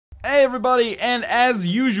Hey everybody, and as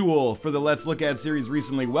usual for the Let's Look At series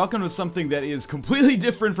recently, welcome to something that is completely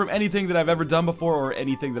different from anything that I've ever done before or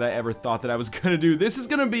anything that I ever thought that I was gonna do. This is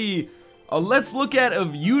gonna be a Let's Look At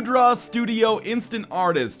of uDraw Studio Instant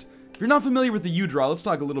Artist. If you're not familiar with the uDraw, let's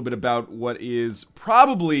talk a little bit about what is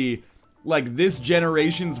probably like this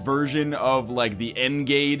generation's version of like the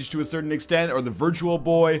N-Gage to a certain extent, or the Virtual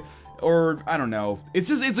Boy, or I don't know. It's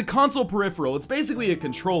a console peripheral. It's basically a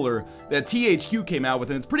controller that THQ came out with,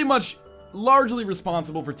 and it's pretty much largely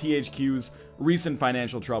responsible for THQ's recent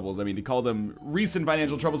financial troubles. I mean, to call them recent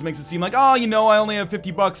financial troubles makes it seem like, oh, you know, I only have 50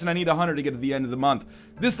 bucks and I need 100 to get to the end of the month.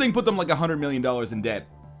 This thing put them like $100 million in debt.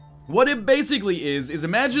 What it basically is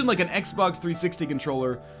imagine like an Xbox 360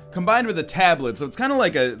 controller combined with a tablet. So it's kind of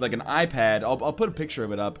like an iPad. I'll put a picture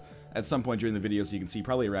of it up at some point during the video so you can see,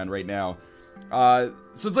 probably around right now.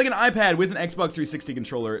 So it's like an iPad with an Xbox 360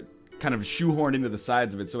 controller kind of shoehorned into the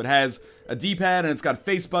sides of it. So it has a D-pad and it's got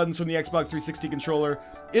face buttons from the Xbox 360 controller.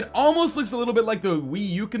 It almost looks a little bit like the Wii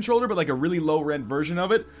U controller, but like a really low-rent version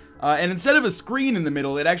of it. And instead of a screen in the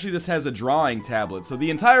middle, it actually just has a drawing tablet. So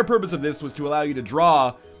the entire purpose of this was to allow you to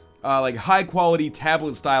draw like high-quality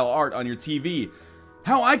tablet-style art on your TV.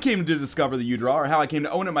 How I came to discover the uDraw, or how I came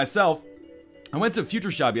to own it myself, I went to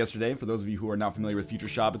Future Shop yesterday. For those of you who are not familiar with Future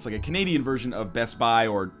Shop, it's like a Canadian version of Best Buy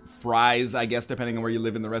or Fry's, I guess, depending on where you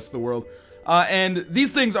live in the rest of the world. And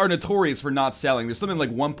these things are notorious for not selling. There's something like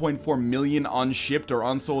 1.4 million unshipped or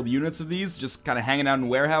unsold units of these, just kind of hanging out in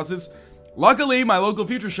warehouses. Luckily, my local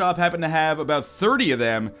Future Shop happened to have about 30 of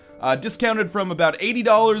them, discounted from about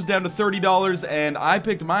 $80 down to $30, and I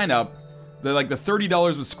picked mine up. The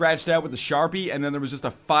 $30 was scratched out with a Sharpie, and then there was just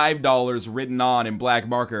a $5 written on in black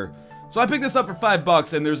marker. So I picked this up for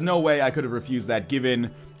 $5, and there's no way I could have refused that,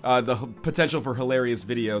 given the potential for hilarious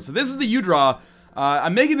videos. So this is the uDraw.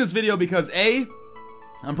 I'm making this video because A,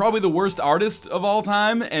 I'm probably the worst artist of all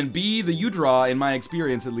time, and B, the uDraw, in my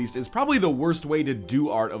experience at least, is probably the worst way to do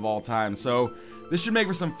art of all time. So this should make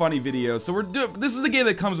for some funny videos. So this is the game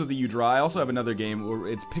that comes with the uDraw. I also have another game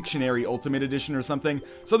where it's Pictionary Ultimate Edition or something.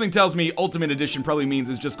 Something tells me Ultimate Edition probably means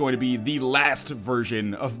it's just going to be the last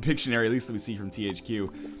version of Pictionary, at least that we see from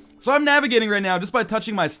THQ. So I'm navigating right now just by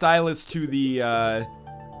touching my stylus to the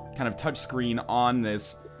kind of touch screen on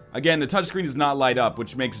this. Again, the touch screen does not light up,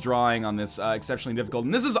 which makes drawing on this exceptionally difficult.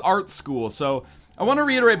 And this is art school, so I want to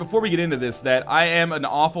reiterate before we get into this that I am an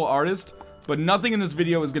awful artist, but nothing in this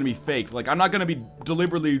video is going to be faked. Like, I'm not going to be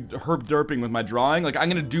deliberately herp-derping with my drawing. Like,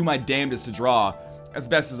 I'm going to do my damnedest to draw as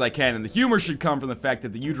best as I can, and the humor should come from the fact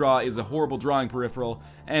that the uDraw is a horrible drawing peripheral,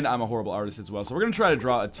 and I'm a horrible artist as well. So we're going to try to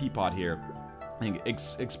draw a teapot here.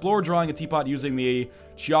 Explore drawing a teapot using the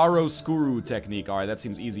chiaroscuro technique. Alright, that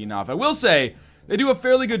seems easy enough. I will say, they do a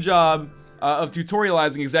fairly good job of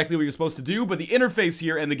tutorializing exactly what you're supposed to do, but the interface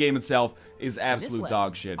here and the game itself is absolute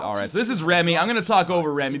dog shit. Alright, so this is Remy. I'm going to talk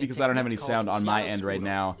over Remy because I don't have any sound on my end right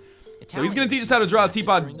now. So he's going to teach us how to draw a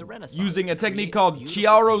teapot using a technique called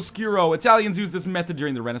chiaroscuro. Italians used this method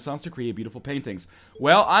during the Renaissance to create beautiful paintings.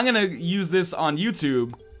 Well, I'm going to use this on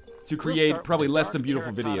YouTube to create probably less than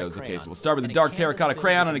beautiful videos. Okay, so we'll start with a dark terracotta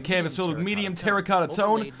crayon on a canvas filled with medium terracotta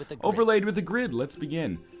tone, overlaid with a grid. Let's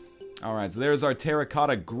begin. Alright, so there's our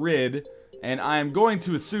terracotta grid, and I'm going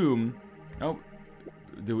to assume... Oh,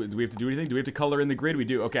 do we have to do anything? Do we have to color in the grid? We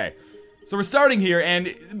do, okay. So we're starting here,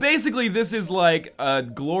 and basically this is like a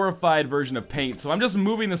glorified version of paint. So I'm just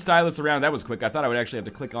moving the stylus around. That was quick. I thought I would actually have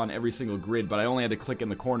to click on every single grid, but I only had to click in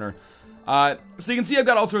the corner. So you can see I've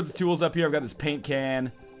got all sorts of tools up here. I've got this paint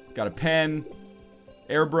can, got a pen,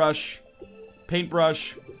 airbrush,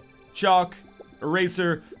 paintbrush, chalk,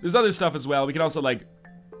 eraser. There's other stuff as well. We can also like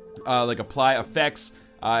apply effects,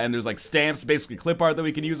 and there's like stamps, basically clip art that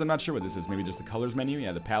we can use. I'm not sure what this is. Maybe just the colors menu?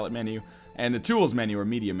 Yeah, the palette menu. And the tools menu or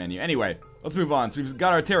media menu. Anyway, let's move on. So we've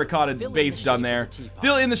got our terracotta base done there.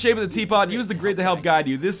 Fill in the shape of the teapot. Use the grid to help guide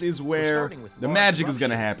you. This is where the magic is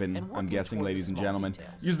going to happen, I'm guessing, ladies and gentlemen.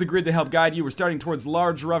 Use the grid to help guide you. We're starting towards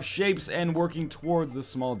large, rough shapes and working towards the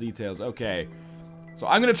small details. Okay. So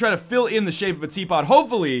I'm going to try to fill in the shape of a teapot.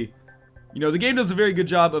 Hopefully, you know, the game does a very good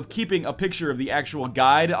job of keeping a picture of the actual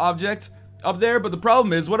guide object up there. But the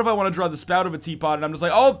problem is, what if I want to draw the spout of a teapot and I'm just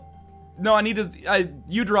like, oh, no, I need to,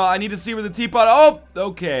 uDraw, I need to see where the teapot, oh,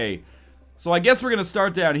 okay. So I guess we're going to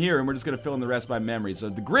start down here, and we're just going to fill in the rest by memory. So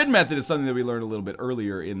the grid method is something that we learned a little bit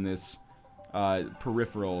earlier in this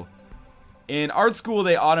peripheral. In art school,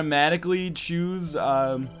 they automatically choose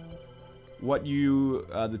what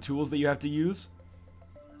the tools that you have to use.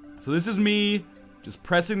 So this is me just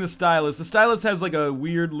pressing the stylus. The stylus has like a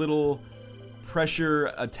weird little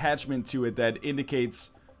pressure attachment to it that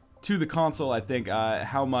indicates to the console, I think,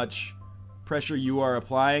 how much pressure you are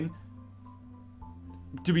applying.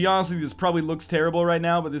 to be honest with you, this probably looks terrible right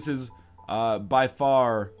now, but this is by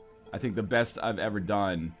far, I think, the best I've ever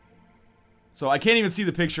done. So I can't even see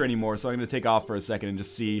the picture anymore, so I'm going to take off for a second and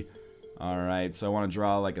just see. Alright, so I want to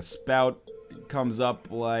draw like a spout. It comes up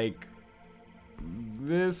like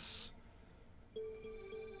this.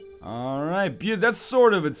 Alright, that's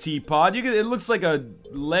sort of a teapot. It looks like a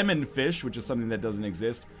lemon fish, which is something that doesn't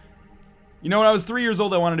exist. You know, when I was 3 years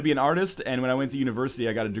old, I wanted to be an artist, and when I went to university,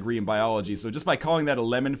 I got a degree in biology. So just by calling that a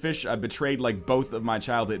lemon fish, I betrayed, like, both of my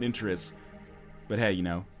childhood interests. But hey, you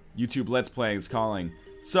know, YouTube Let's Playing is calling.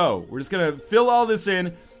 So, we're just gonna fill all this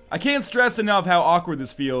in. I can't stress enough how awkward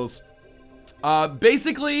this feels.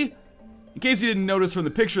 Basically, in case you didn't notice from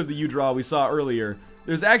the picture of the uDraw we saw earlier,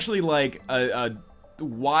 there's actually, like, a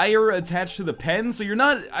wire attached to the pen, so you're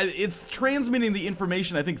not, it's transmitting the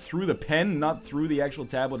information, I think, through the pen, not through the actual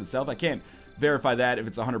tablet itself. I can't verify that if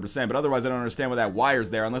it's 100%, but otherwise I don't understand why that wire's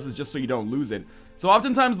there, unless it's just so you don't lose it. So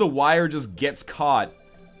oftentimes the wire just gets caught,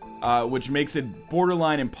 which makes it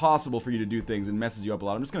borderline impossible for you to do things and messes you up a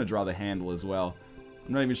lot. I'm just gonna draw the handle as well.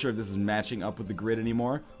 I'm not even sure if this is matching up with the grid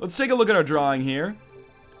anymore. Let's take a look at our drawing here.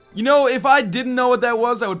 You know, if I didn't know what that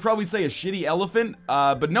was, I would probably say a shitty elephant,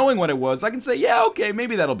 but knowing what it was, I can say, yeah, okay,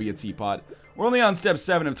 maybe that'll be a teapot. We're only on step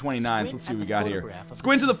 7 of 29, so let's see what we got here.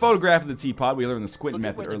 Squint to the photograph of the teapot. We learned the squint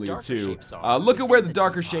method earlier, too. Look at where the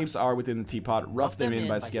darker shapes are within the teapot. Rough them in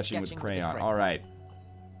by sketching with crayon. Alright.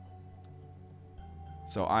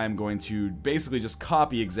 So I'm going to basically just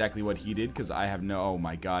copy exactly what he did, because I have no... Oh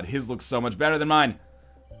my god, his looks so much better than mine.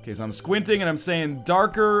 Okay, so I'm squinting and I'm saying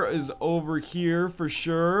darker is over here for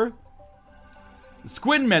sure. The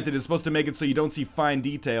squint method is supposed to make it so you don't see fine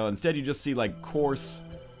detail. Instead, you just see like coarse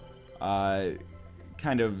kind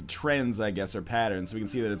of trends, I guess, or patterns. So we can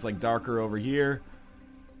see that it's like darker over here.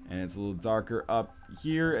 And it's a little darker up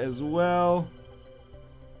here as well.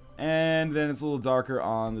 And then it's a little darker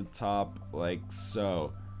on the top like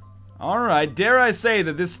so. Alright, dare I say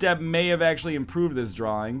that this step may have actually improved this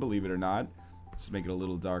drawing, believe it or not. Just make it a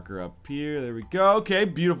little darker up here. There we go. Okay,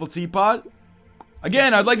 beautiful teapot.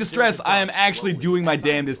 Again, I'd like to stress I am actually doing my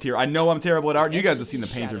damnedest here. I know I'm terrible at art. You guys have seen the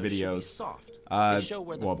painter videos.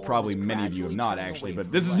 Well, probably many of you have not, actually.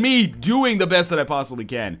 But this is me doing the best that I possibly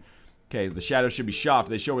can. Okay, the shadows should be soft.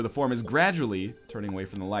 They show where the form is gradually turning away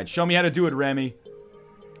from the light. Show me how to do it, Remy.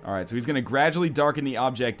 Alright, so he's going to gradually darken the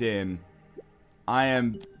object in. I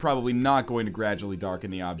am probably not going to gradually darken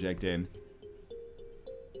the object in.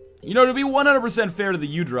 You know, to be 100% fair to the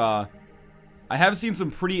uDraw, I have seen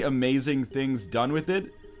some pretty amazing things done with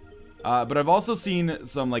it. But I've also seen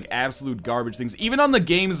some, like, absolute garbage things. Even on the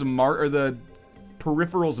game's or the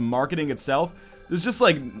peripheral's marketing itself, there's just,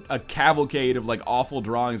 like, a cavalcade of, like, awful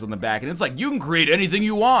drawings on the back. And it's like, you can create anything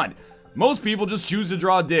you want. Most people just choose to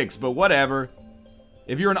draw dicks, but whatever.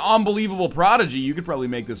 If you're an unbelievable prodigy, you could probably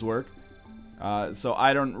make this work. So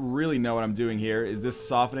I don't really know what I'm doing here. Is this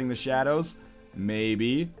softening the shadows?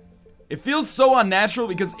 Maybe. It feels so unnatural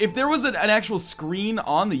because if there was an actual screen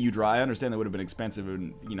on the uDraw, I understand that would have been expensive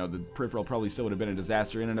and, you know, the peripheral probably still would have been a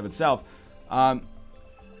disaster in and of itself. But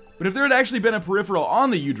if there had actually been a peripheral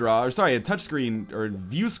on the uDraw, or sorry, a touchscreen, or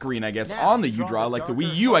view screen, I guess, on the uDraw, like the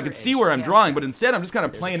Wii U, I could see where I'm drawing, but instead I'm just kind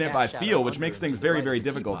of playing it by feel, which makes things very, very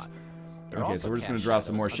difficult. Okay, so we're just going to draw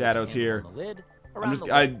some more shadows here.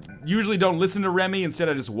 I usually don't listen to Remy, instead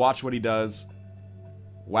I just watch what he does.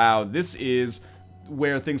 Wow, this is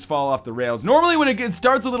where things fall off the rails. Normally when it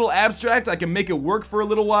starts a little abstract, I can make it work for a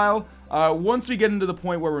little while. Once we get into the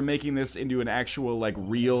point where we're making this into an actual, like,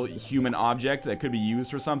 real human object that could be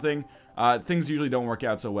used for something, things usually don't work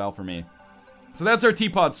out so well for me. So that's our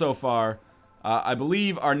teapot so far. I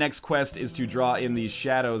believe our next quest is to draw in these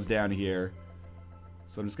shadows down here.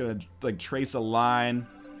 So I'm just gonna, like, trace a line.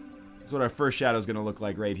 That's what our first shadow is gonna look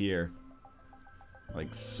like right here.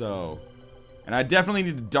 Like so. And I definitely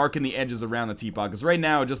need to darken the edges around the teapot, because right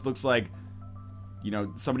now it just looks like, you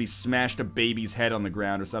know, somebody smashed a baby's head on the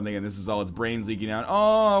ground or something, and this is all its brains leaking out.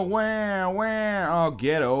 Oh, wah. Oh,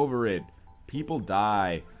 get over it. People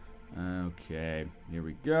die. Okay, here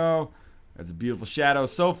we go. That's a beautiful shadow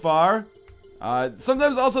so far.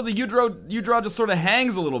 Sometimes also the uDraw just sort of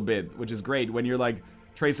hangs a little bit, which is great when you're, like,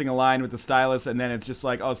 tracing a line with the stylus, and then it's just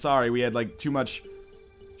like, oh, sorry, we had, like, too much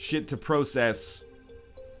shit to process.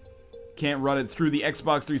 Can't run it through the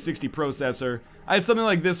Xbox 360 processor. I had something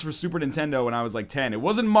like this for Super Nintendo when I was like 10. It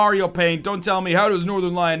wasn't Mario Paint. Don't tell me, how does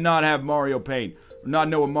Northernlion not have Mario Paint? Or not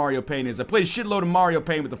know what Mario Paint is. I played a shitload of Mario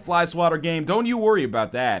Paint with the Fly Swatter game. Don't you worry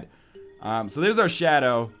about that. So there's our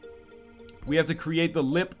shadow. We have to create the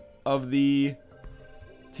lip of the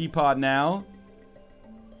teapot now.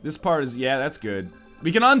 This part is, yeah, that's good.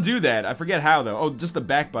 We can undo that. I forget how, though. Oh, just the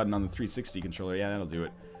back button on the 360 controller. Yeah, that'll do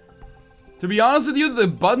it. To be honest with you, the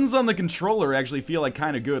buttons on the controller actually feel like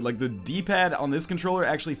kind of good. Like, the D-pad on this controller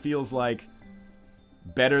actually feels like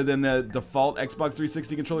better than the default Xbox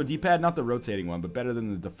 360 controller D-pad. Not the rotating one, but better than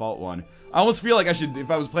the default one. I almost feel like I should, if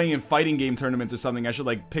I was playing in fighting game tournaments or something, I should,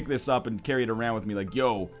 like, pick this up and carry it around with me. Like,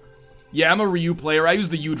 yo, yeah, I'm a Ryu player. I use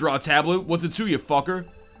the uDraw tablet. What's it to, you fucker?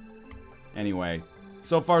 Anyway,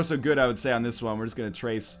 so far so good, I would say, on this one. We're just gonna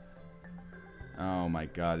trace. Oh my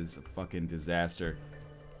god, it's a fucking disaster.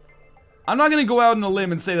 I'm not gonna go out on a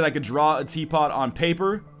limb and say that I could draw a teapot on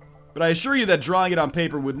paper, but I assure you that drawing it on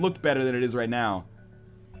paper would look better than it is right now.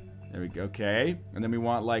 There we go, okay. And then we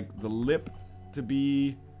want, like, the lip to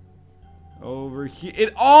be over here.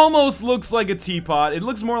 It almost looks like a teapot. It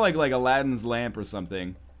looks more like Aladdin's lamp or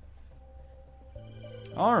something.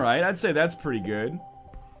 Alright, I'd say that's pretty good.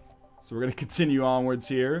 So we're gonna continue onwards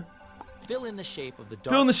here. Fill in the shape of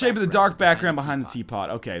the dark background behind the teapot.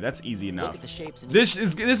 Okay, that's easy enough. Look at the shapes and this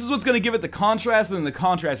is what's gonna give it the contrast, and then the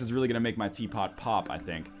contrast is really gonna make my teapot pop, I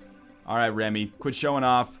think. Alright, Remy, quit showing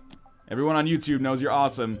off. Everyone on YouTube knows you're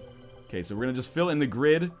awesome. Okay, so we're gonna just fill in the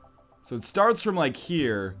grid. So it starts from, like,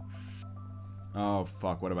 here. Oh,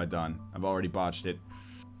 fuck, what have I done? I've already botched it.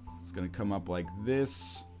 It's gonna come up like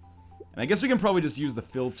this. And I guess we can probably just use the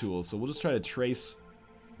fill tool, so we'll just try to trace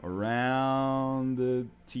around the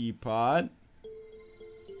teapot.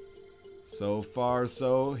 So far,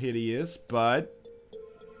 so hideous, but,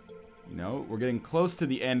 you know, we're getting close to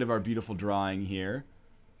the end of our beautiful drawing here.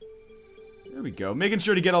 There we go. Making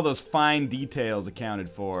sure to get all those fine details accounted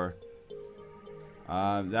for.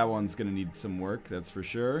 That one's gonna need some work, that's for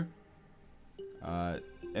sure. And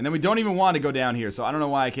then we don't even want to go down here, so I don't know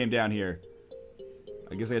why I came down here.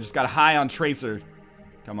 I guess I just got high on tracer.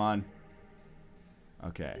 Come on.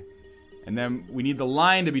 Okay. And then we need the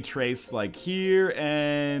line to be traced, like, here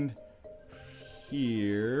and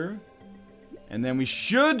here. And then we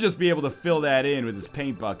should just be able to fill that in with this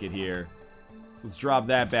paint bucket here. So let's drop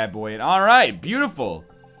that bad boy in. Alright, beautiful.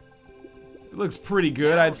 It looks pretty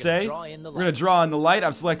good, I'd say. We're gonna draw in the light.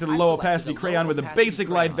 I've selected a low opacity crayon with a basic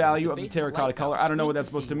light value of the terracotta color. I don't know what that's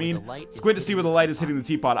supposed to mean. Squint to see where the light is hitting the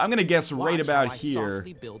teapot. I'm gonna guess right about here.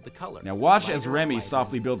 Now watch as Remy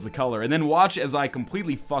softly builds the color, and then watch as I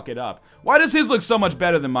completely fuck it up. Why does his look so much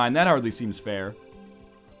better than mine? That hardly seems fair.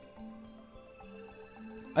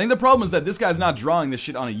 I think the problem is that this guy's not drawing this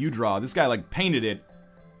shit on a uDraw. This guy, like, painted it,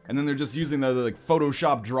 and then they're just using the like,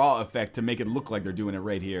 Photoshop draw effect to make it look like they're doing it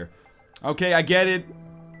right here. Okay, I get it.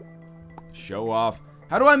 Show off.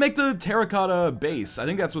 How do I make the terracotta base? I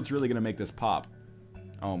think that's what's really gonna make this pop.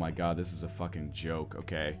 Oh my god, this is a fucking joke.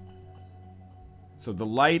 Okay. So the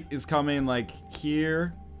light is coming, like,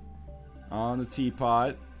 here on the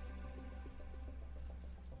teapot.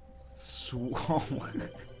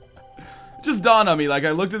 Just dawned on me, like,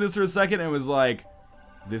 I looked at this for a second and was like,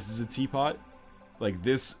 this is a teapot? Like,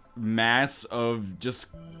 this mass of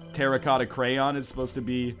just terracotta crayon is supposed to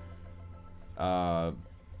be a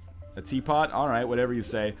teapot? Alright, whatever you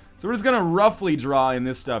say. So we're just gonna roughly draw in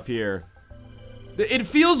this stuff here. It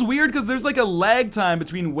feels weird because there's like a lag time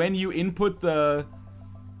between when you input the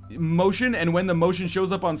motion and when the motion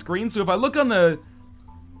shows up on screen. So if I look on the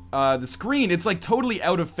screen, it's like totally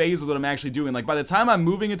out of phase with what I'm actually doing. Like, by the time I'm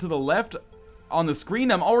moving it to the left on the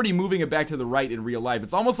screen, I'm already moving it back to the right in real life.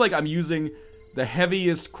 It's almost like I'm using the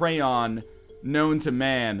heaviest crayon known to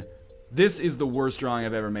man. This is the worst drawing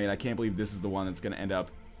I've ever made. I can't believe this is the one that's gonna end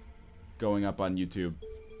up going up on YouTube.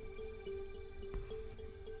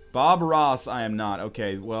 Bob Ross, I am not.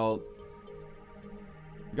 Okay, well,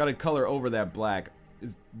 gotta color over that black.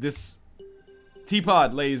 Is this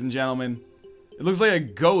teapot, ladies and gentlemen? It looks like a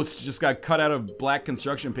ghost just got cut out of black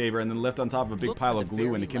construction paper and then left on top of a big pile of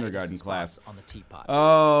glue in the kindergarten class.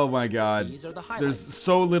 Oh my god. There's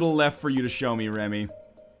so little left for you to show me, Remy.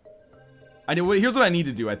 Here's what I need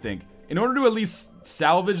to do, I think. In order to at least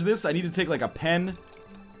salvage this, I need to take, like, a pen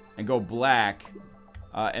and go black.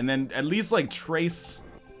 And then at least, like, trace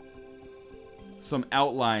some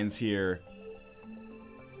outlines here.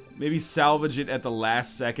 Maybe salvage it at the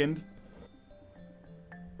last second.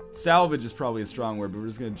 Salvage is probably a strong word, but we're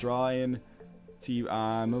just gonna draw in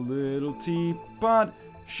I'm a little teapot,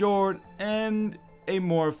 short and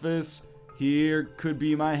amorphous. Here could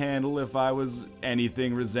be my handle if I was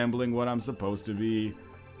anything resembling what I'm supposed to be.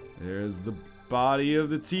 There's the body of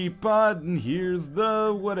the teapot, and here's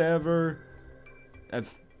the whatever.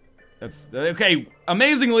 That's okay.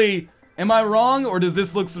 Amazingly, am I wrong, or does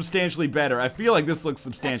this look substantially better? I feel like this looks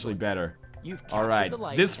substantially better. You've captured Alright, the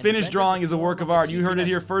light this and finished rendered drawing the is a work form of art. the You heard it TV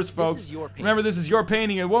here image. first, This folks. is your painting. Remember, this is your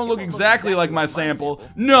painting. It won't look won't look exactly like my my sample.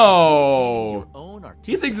 sample. No! Your own He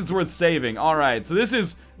artistic thinks it's worth saving. Alright, so this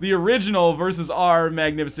is the original versus our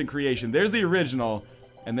magnificent creation. There's the original,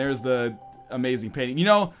 and there's the amazing painting. You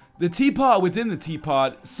know, the teapot within the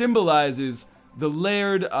teapot symbolizes the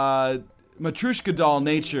layered, Matryoshka doll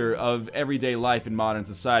nature of everyday life in modern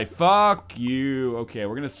society. Fuck you. Okay,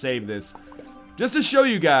 we're gonna save this. Just to show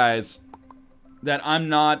you guys that I'm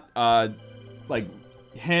not, like,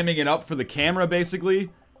 hamming it up for the camera, basically.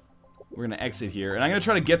 We're gonna exit here, and I'm gonna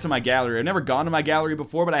try to get to my gallery. I've never gone to my gallery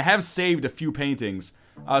before, but I have saved a few paintings.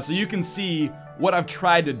 So you can see what I've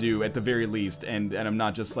tried to do at the very least, and I'm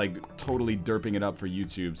not just, like, totally derping it up for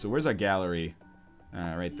YouTube. So where's our gallery?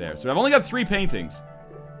 Right there. So I've only got 3 paintings.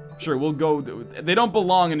 Sure, we'll go... They don't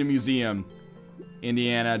belong in a museum,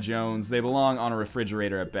 Indiana Jones. They belong on a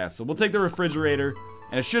refrigerator at best. So we'll take the refrigerator,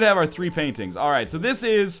 and it should have our 3 paintings. Alright, so this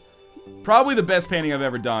is probably the best painting I've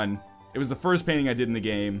ever done. It was the first painting I did in the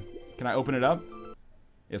game. Can I open it up?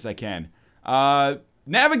 Yes, I can.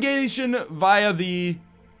 Navigation via the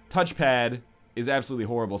touchpad is absolutely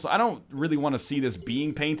horrible. So I don't really want to see this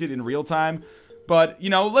being painted in real time. But,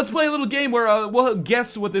 you know, let's play a little game where we'll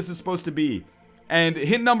guess what this is supposed to be. And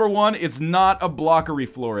hint number 1, it's not a blockery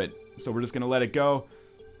floret. So we're just gonna let it go.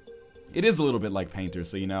 It is a little bit like Painter,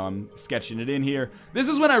 so you know, I'm sketching it in here. This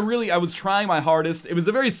is when I was trying my hardest. It was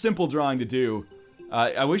a very simple drawing to do.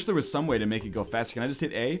 I wish there was some way to make it go faster. Can I just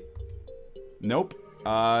hit A? Nope.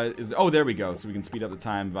 Oh, there we go. So we can speed up the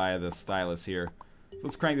time via the stylus here. So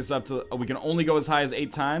let's crank this up to, we can only go as high as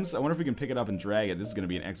 8 times. I wonder if we can pick it up and drag it. This is gonna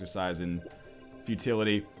be an exercise in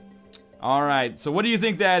futility. Alright, so what do you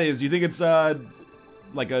think that is? Do you think it's,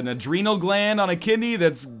 like an adrenal gland on a kidney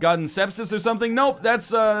that's gotten sepsis or something? Nope,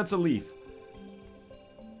 that's a leaf.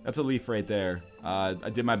 That's a leaf right there. I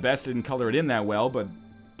did my best, didn't color it in that well, but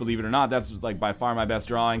believe it or not, that's like by far my best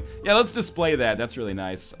drawing. Yeah, let's display that. That's really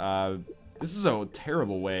nice. This is a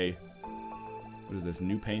terrible way. What is this,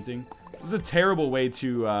 new painting? This is a terrible way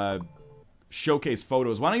to showcase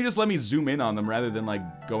photos. Why don't you just let me zoom in on them rather than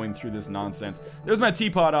like going through this nonsense? There's my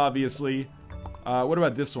teapot, obviously. What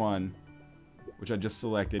about this one? Which I just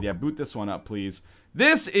selected. Yeah, boot this one up, please.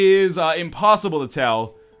 This is impossible to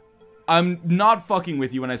tell. I'm not fucking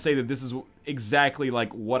with you when I say that this is exactly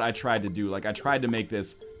like what I tried to do. Like, I tried to make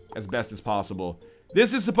this as best as possible.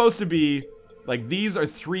 This is supposed to be, like, these are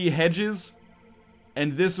 3 hedges,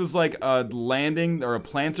 and this was like a landing, or a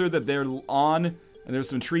planter that they're on, and there's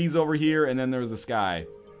some trees over here, and then there's the sky.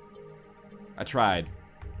 I tried.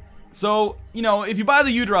 So, you know, if you buy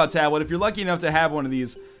the uDraw tablet, if you're lucky enough to have one of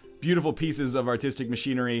these beautiful pieces of artistic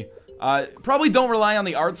machinery, probably don't rely on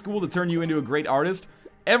the art school to turn you into a great artist.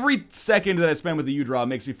 Every second that I spend with the uDraw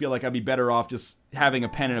makes me feel like I'd be better off just having a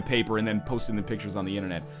pen and a paper and then posting the pictures on the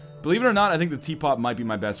internet. Believe it or not, I think the teapot might be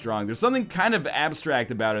my best drawing. There's something kind of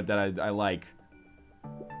abstract about it that I like,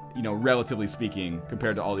 you know, relatively speaking,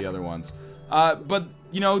 compared to all the other ones. But,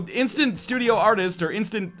 you know, Instant Studio Artist, or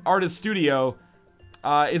Instant Artist Studio,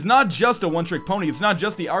 is not just a one-trick pony. It's not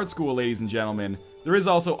just the art school, ladies and gentlemen. There is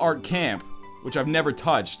also Art Camp, which I've never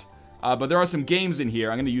touched. But there are some games in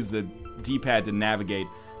here. I'm going to use the D-pad to navigate.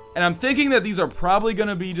 And I'm thinking that these are probably going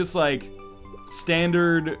to be just, like,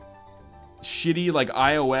 standard, shitty, like,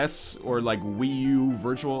 iOS or, like, Wii U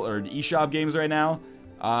virtual or eShop games right now.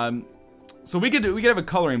 So we could have a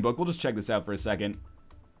coloring book. We'll just check this out for a second,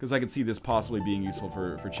 because I could see this possibly being useful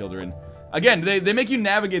for children. Again, they make you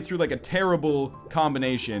navigate through, like, a terrible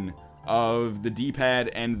combination of the D-pad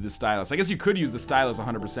and the stylus. I guess you could use the stylus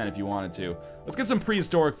 100% if you wanted to. Let's get some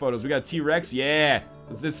prehistoric photos. We got T-Rex. Yeah!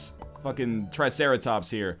 It's this fucking Triceratops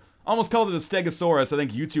here. Almost called it a Stegosaurus. I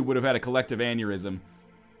think YouTube would have had a collective aneurysm.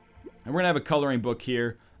 And we're gonna have a coloring book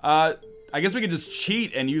here. I guess we could just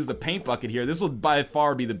cheat and use the paint bucket here. This will by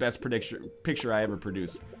far be the best picture I ever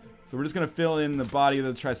produced. So we're just gonna fill in the body of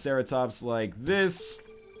the Triceratops like this.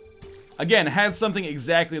 Again, had something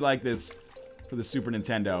exactly like this for the Super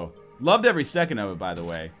Nintendo. Loved every second of it, by the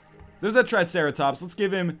way. There's that Triceratops. Let's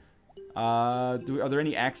give him, are there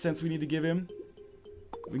any accents we need to give him?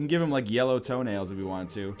 We can give him, like, yellow toenails if we wanted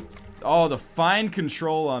to. Oh, the fine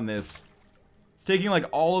control on this. It's taking, like,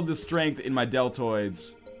 all of the strength in my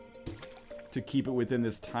deltoids to keep it within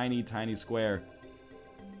this tiny, tiny square.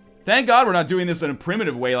 Thank God we're not doing this in a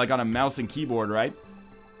primitive way, like on a mouse and keyboard, right?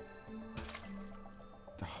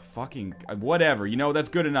 Oh, fucking, whatever. You know, that's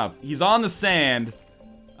good enough. He's on the sand.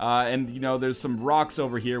 And, you know, there's some rocks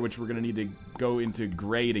over here, which we're gonna need to go into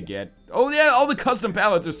gray to get. Oh, yeah, all the custom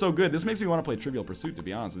palettes are so good. This makes me want to play Trivial Pursuit, to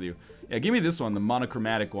be honest with you. Yeah, give me this one, the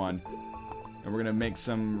monochromatic one. And we're gonna make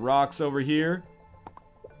some rocks over here.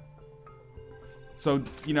 So,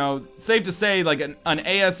 you know, safe to say, like, an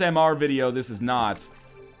ASMR video, this is not.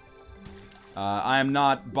 I am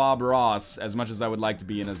not Bob Ross, as much as I would like to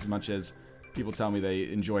be, and as much as people tell me they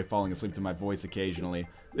enjoy falling asleep to my voice occasionally.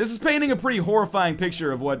 This is painting a pretty horrifying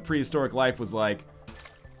picture of what prehistoric life was like.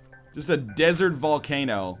 Just a desert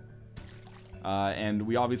volcano. And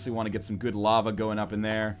we obviously want to get some good lava going up in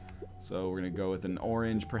there. So we're going to go with an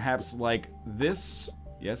orange, perhaps like this.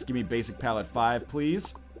 Yes, give me basic palette 5,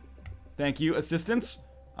 please. Thank you, assistants.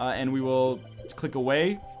 And we will click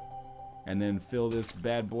away. And then fill this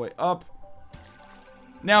bad boy up.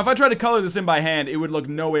 Now, if I tried to color this in by hand, it would look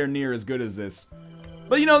nowhere near as good as this.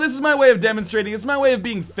 But, you know, this is my way of demonstrating. It's my way of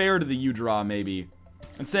being fair to the uDraw, maybe.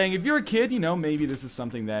 And saying, if you're a kid, you know, maybe this is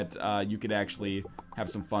something that you could actually have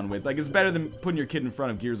some fun with. Like, it's better than putting your kid in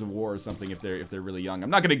front of Gears of War or something if they're really young.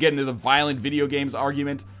 I'm not going to get into the violent video games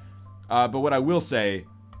argument. But what I will say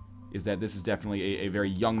is that this is definitely a very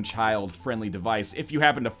young child-friendly device, if you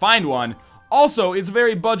happen to find one. Also, it's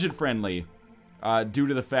very budget-friendly, due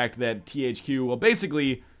to the fact that THQ will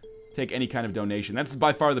basically take any kind of donation. That's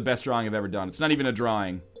by far the best drawing I've ever done. It's not even a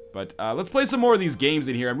drawing. But let's play some more of these games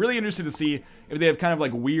in here. I'm really interested to see if they have kind of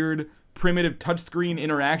like weird, primitive touchscreen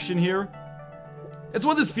interaction here. It's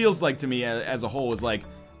what this feels like to me as a whole, is like,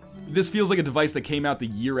 this feels like a device that came out the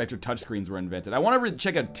year after touchscreens were invented. I want to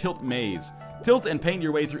check out Tilt Maze. Tilt and paint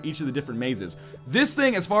your way through each of the different mazes. This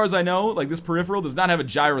thing, as far as I know, like this peripheral, does not have a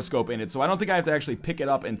gyroscope in it, so I don't think I have to actually pick it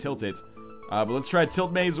up and tilt it. But let's try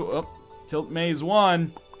Tilt Maze, Tilt Maze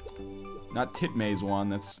 1. Not Tit Maze 1,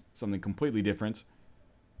 that's something completely different.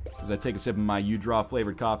 As I take a sip of my uDraw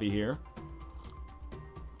flavored coffee here.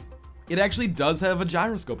 It actually does have a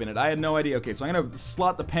gyroscope in it. I had no idea. Okay, so I'm gonna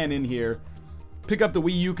slot the pen in here. Pick up the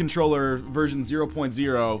Wii U controller version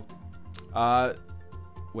 0.0.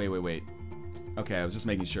 Wait. Okay, I was just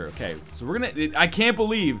making sure. Okay, so we're gonna... I can't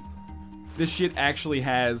believe this shit actually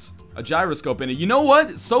has a gyroscope in it. You know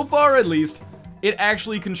what? So far, at least, it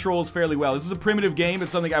actually controls fairly well. This is a primitive game.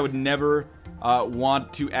 It's something I would never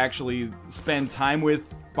want to actually spend time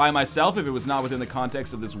with by myself if it was not within the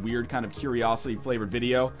context of this weird kind of curiosity-flavored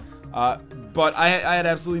video. But I had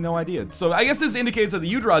absolutely no idea. So I guess this indicates that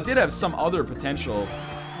the uDraw did have some other potential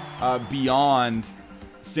beyond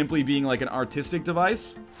simply being like an artistic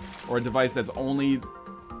device or a device that's only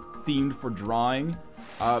themed for drawing.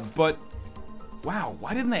 But wow,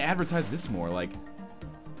 why didn't they advertise this more? Like,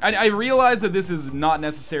 I realize that this is not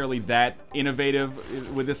necessarily that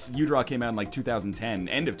innovative. With this, uDraw came out in like 2010,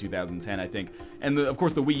 end of 2010, I think. And of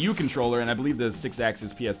course the Wii U controller, and I believe the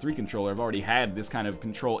 6-axis PS3 controller have already had this kind of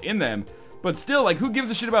control in them. But still, like, who gives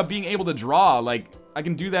a shit about being able to draw? Like, I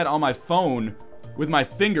can do that on my phone with my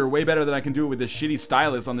finger way better than I can do it with this shitty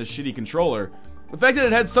stylus on this shitty controller. The fact that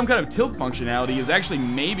it had some kind of tilt functionality is actually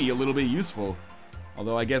maybe a little bit useful.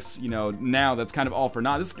 Although I guess, you know, now that's kind of all for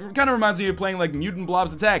naught. This kind of reminds me of playing like Mutant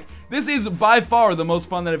Blobs Attack. This is by far the most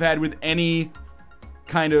fun that I've had with any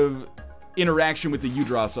kind of interaction with the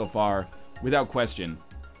uDraw so far, without question.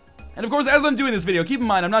 And of course, as I'm doing this video, keep in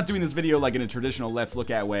mind, I'm not doing this video like in a traditional Let's Look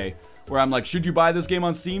At way, where I'm like, should you buy this game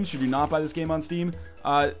on Steam? Should you not buy this game on Steam?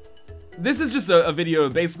 This is just a video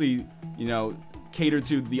basically, you know, catered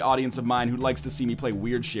to the audience of mine who likes to see me play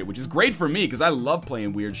weird shit, which is great for me, because I love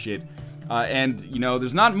playing weird shit. And, you know,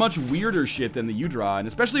 there's not much weirder shit than the uDraw, and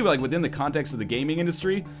especially, like, within the context of the gaming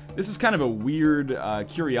industry, this is kind of a weird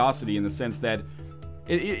curiosity in the sense that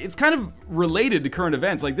it's kind of related to current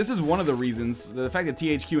events. Like, this is one of the reasons, the fact that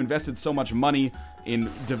THQ invested so much money in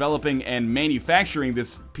developing and manufacturing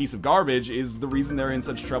this piece of garbage is the reason they're in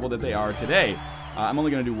such trouble that they are today. I'm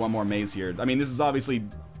only gonna do one more maze here. I mean, this is obviously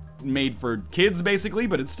made for kids, basically,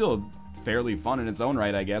 but it's still fairly fun in its own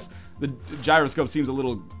right, I guess. The gyroscope seems a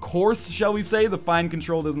little coarse, shall we say. The fine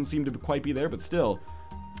control doesn't seem to quite be there, but still.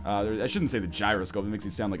 I shouldn't say the gyroscope, it makes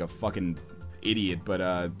me sound like a fucking idiot, but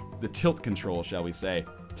the tilt control, shall we say.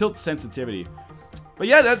 Tilt sensitivity. But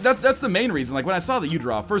yeah, that's the main reason. Like, when I saw the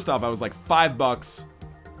uDraw, first off, I was like, $5.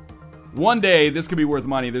 One day, this could be worth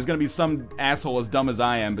money. There's gonna be some asshole as dumb as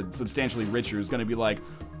I am, but substantially richer, who's gonna be like,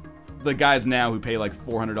 the guys now who pay like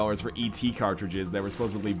 $400 for ET cartridges that were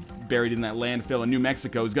supposedly buried in that landfill in New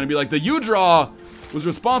Mexico is gonna be like, the uDraw was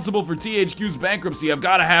responsible for THQ's bankruptcy. I've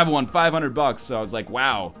gotta have one, $500. So I was like,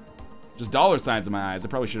 wow, just dollar signs in my eyes. I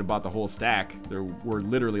probably should have bought the whole stack. There were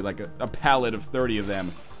literally like a pallet of 30 of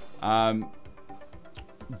them.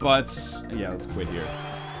 But yeah, let's quit here.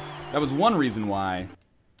 That was one reason why.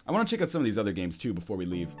 I want to check out some of these other games too before we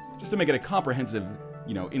leave, just to make it a comprehensive,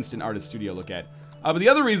 you know, Instant Artist Studio look at. But the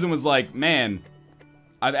other reason was like, man,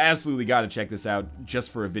 I've absolutely got to check this out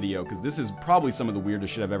just for a video, because this is probably some of the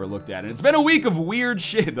weirdest shit I've ever looked at. And it's been a week of weird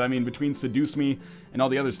shit. I mean, between Seduce Me and all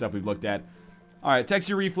the other stuff we've looked at. Alright,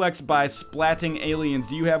 texture reflex by splatting aliens.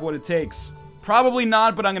 Do you have what it takes? Probably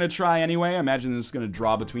not, but I'm gonna try anyway. I imagine I'm just gonna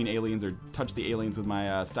draw between aliens or touch the aliens with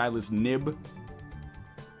my stylus nib.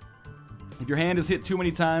 If your hand is hit too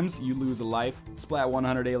many times, you lose a life. Splat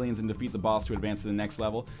 100 aliens and defeat the boss to advance to the next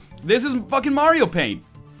level. This is fucking Mario Paint!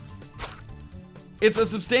 It's a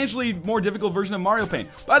substantially more difficult version of Mario Paint.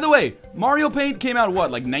 By the way, Mario Paint came out, what,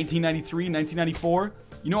 like 1993, 1994?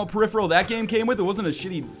 You know what peripheral that game came with? It wasn't a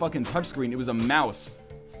shitty fucking touchscreen, it was a mouse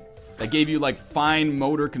that gave you, like, fine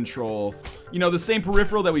motor control. You know, the same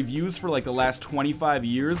peripheral that we've used for, like, the last 25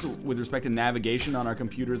 years with respect to navigation on our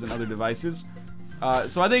computers and other devices.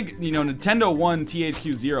 So I think, you know, Nintendo won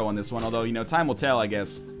THQ 0 on this one, although, you know, time will tell, I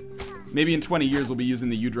guess. Maybe in 20 years we'll be using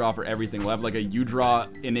the uDraw for everything. We'll have, like, a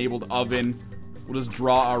uDraw-enabled oven. We'll just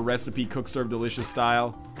draw our recipe, cook, serve, delicious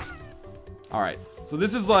style. Alright, so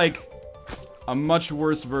this is, like, a much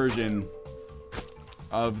worse version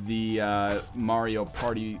of the Mario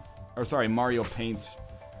Paint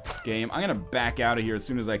game. I'm gonna back out of here as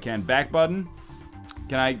soon as I can. Back button.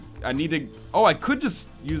 I need to, oh, I could just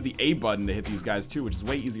use the A button to hit these guys too, which is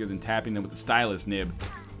way easier than tapping them with the stylus nib.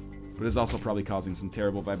 But it's also probably causing some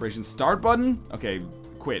terrible vibrations. Start button? Okay,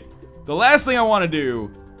 quit. The last thing I want to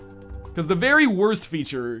do, because the very worst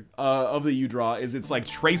feature of the uDraw is it's like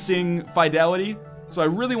tracing fidelity. So I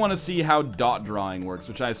really want to see how dot drawing works,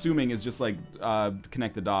 which I'm assuming is just like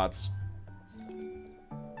connect the dots.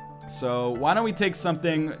 So why don't we take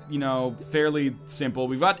something, you know, fairly simple.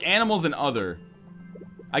 We've got animals and other.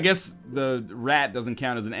 I guess the rat doesn't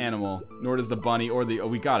count as an animal, nor does the bunny or the, oh,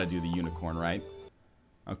 we gotta do the unicorn, right?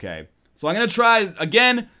 Okay. So I'm gonna try,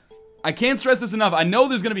 again, I can't stress this enough. I know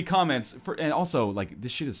there's gonna be comments, and also, like,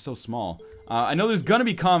 this shit is so small. I know there's gonna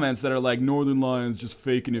be comments that are like, Northernlion's just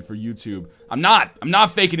faking it for YouTube. I'm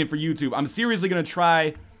not faking it for YouTube. I'm seriously gonna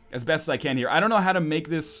try as best as I can here. I don't know how to make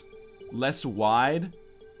this less wide.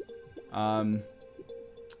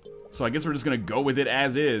 So I guess we're just gonna go with it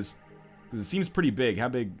as is. Because it seems pretty big. How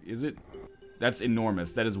big is it? That's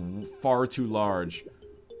enormous. That is far too large.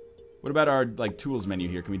 What about our, like, tools menu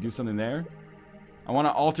here? Can we do something there? I want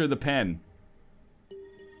to alter the pen.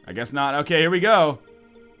 I guess not. Okay, here we go.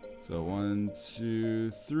 So 1,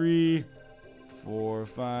 2, 3, 4,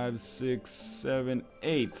 5, 6, 7,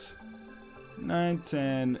 8, 9,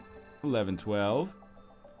 10, 11, 12,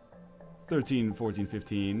 13, 14,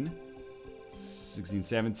 15, 16,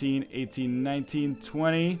 17, 18, 19,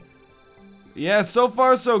 20. Yeah, so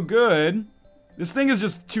far so good. This thing is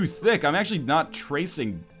just too thick. I'm actually not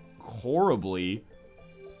tracing horribly,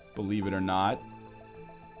 believe it or not.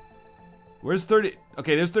 Where's 30?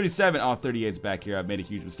 Okay, there's 37. Oh, 38's back here. I've made a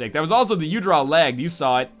huge mistake. That was also the uDraw lagged. You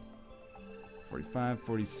saw it. 45,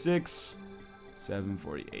 46, 7,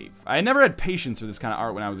 48. I never had patience for this kind of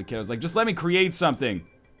art when I was a kid. I was like, just let me create something.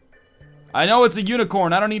 I know it's a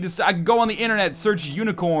unicorn. I don't need to. I can go on the internet, search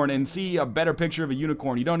unicorn, and see a better picture of a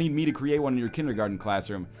unicorn. You don't need me to create one in your kindergarten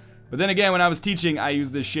classroom. But then again, when I was teaching, I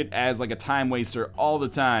used this shit as like a time waster all the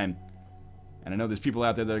time. And I know there's people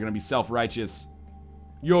out there that are gonna be self-righteous.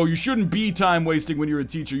 Yo, you shouldn't be time wasting when you're a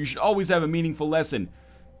teacher. You should always have a meaningful lesson.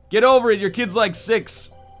 Get over it. Your kid's like 6.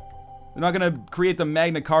 They're not gonna create the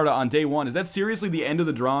Magna Carta on day 1. Is that seriously the end of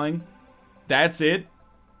the drawing? That's it?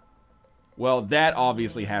 Well, that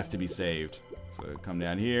obviously has to be saved. So come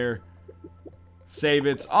down here. Save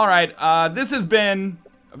it. Alright, this has been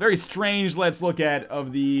a very strange let's look at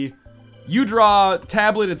of the uDraw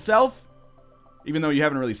tablet itself. Even though you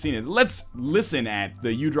haven't really seen it. Let's listen at the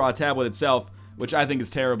uDraw tablet itself, which I think is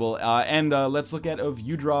terrible. And let's look at of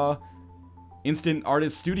uDraw Instant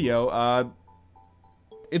Artist Studio.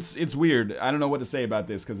 It's weird. I don't know what to say about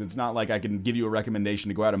this, because it's not like I can give you a recommendation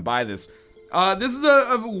to go out and buy this. This is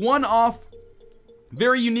a one-off,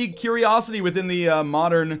 very unique curiosity within the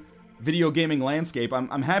modern video gaming landscape.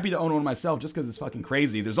 I'm happy to own one myself just because it's fucking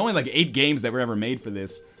crazy. There's only like 8 games that were ever made for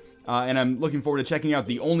this. And I'm looking forward to checking out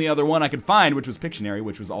the only other one I could find, which was Pictionary,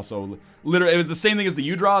 which was also literally, it was the same thing as the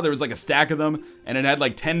uDraw. There was like a stack of them, and it had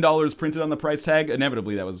like $10 printed on the price tag.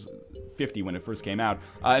 Inevitably, that was $50 when it first came out.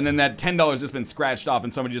 And then that $10 just been scratched off,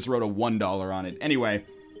 and somebody just wrote a $1 on it. Anyway.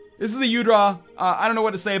 This is the uDraw. I don't know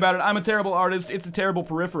what to say about it. I'm a terrible artist. It's a terrible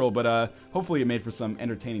peripheral, but hopefully it made for some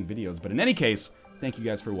entertaining videos. But in any case, thank you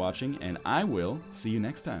guys for watching, and I will see you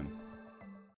next time.